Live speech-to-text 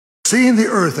Seeing the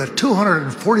Earth at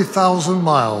 240,000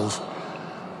 miles,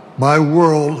 my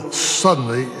world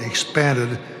suddenly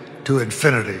expanded to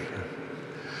infinity.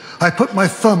 I put my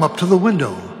thumb up to the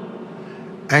window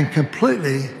and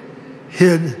completely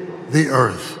hid the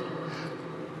Earth.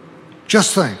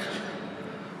 Just think,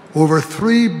 over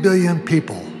 3 billion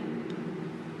people,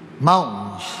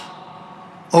 mountains,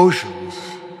 oceans,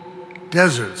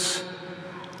 deserts,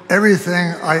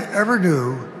 everything I ever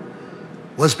knew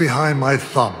was behind my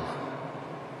thumb.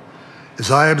 As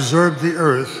I observed the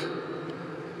Earth,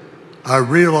 I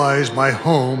realized my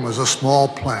home was a small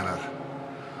planet,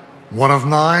 one of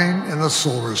 9 in the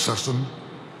solar system.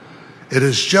 It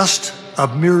is just a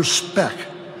mere speck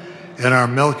in our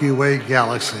Milky Way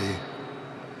galaxy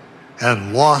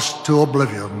and lost to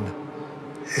oblivion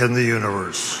in the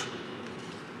universe.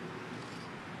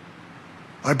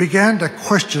 I began to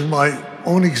question my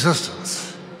own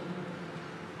existence.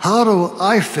 How do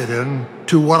I fit in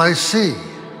to what I see?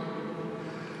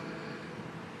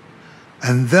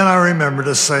 And then I remembered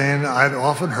a saying I'd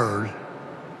often heard,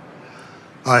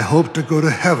 I hope to go to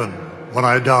heaven when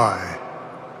I die.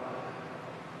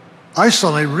 I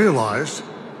suddenly realized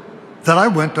that I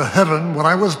went to heaven when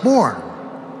I was born.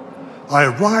 I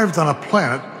arrived on a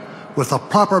planet with a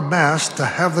proper mass to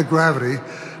have the gravity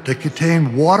to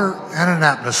contain water and an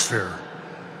atmosphere,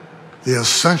 the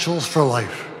essentials for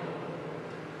life.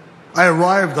 I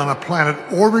arrived on a planet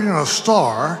orbiting a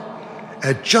star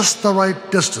at just the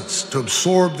right distance to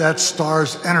absorb that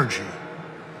star's energy,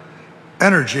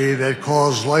 energy that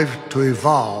caused life to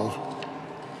evolve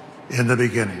in the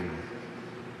beginning.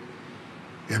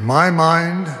 In my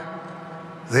mind,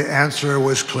 the answer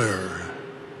was clear.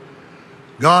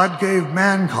 God gave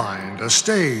mankind a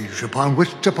stage upon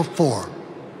which to perform.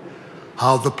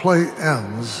 How the play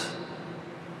ends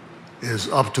is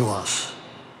up to us.